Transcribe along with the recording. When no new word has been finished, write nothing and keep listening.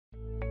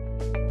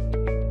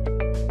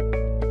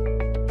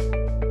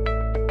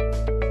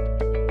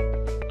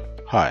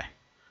Hi,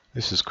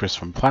 this is Chris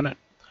from Planet,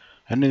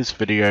 and in this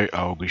video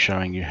I will be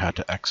showing you how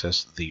to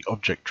access the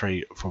object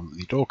tree from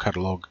the door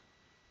catalog,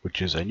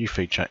 which is a new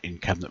feature in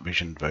Cabinet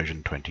Vision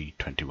version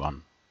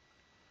 2021.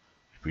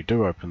 If we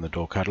do open the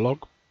door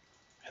catalog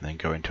and then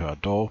go into our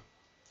door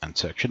and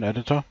section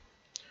editor,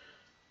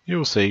 you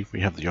will see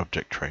we have the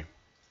object tree.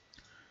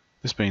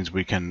 This means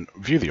we can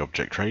view the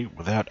object tree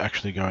without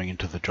actually going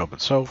into the job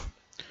itself,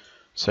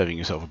 saving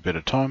yourself a bit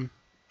of time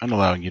and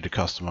allowing you to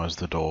customize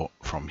the door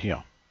from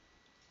here.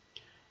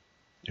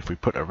 If we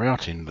put a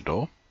route in the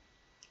door,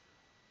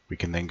 we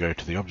can then go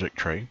to the object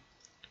tree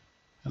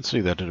and see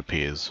that it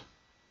appears.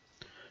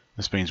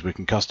 This means we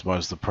can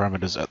customize the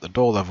parameters at the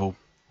door level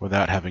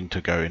without having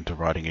to go into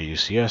writing a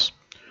UCS,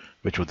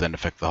 which would then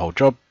affect the whole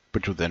job,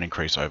 which would then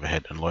increase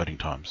overhead and loading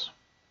times.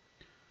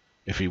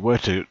 If we were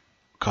to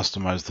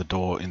customize the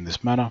door in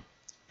this manner,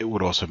 it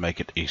would also make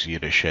it easier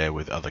to share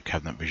with other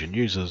Cabinet Vision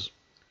users,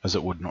 as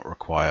it would not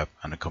require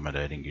an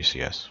accommodating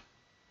UCS.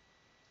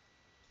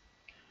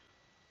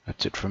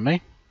 That's it from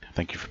me.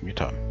 Thank you for your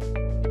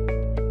time.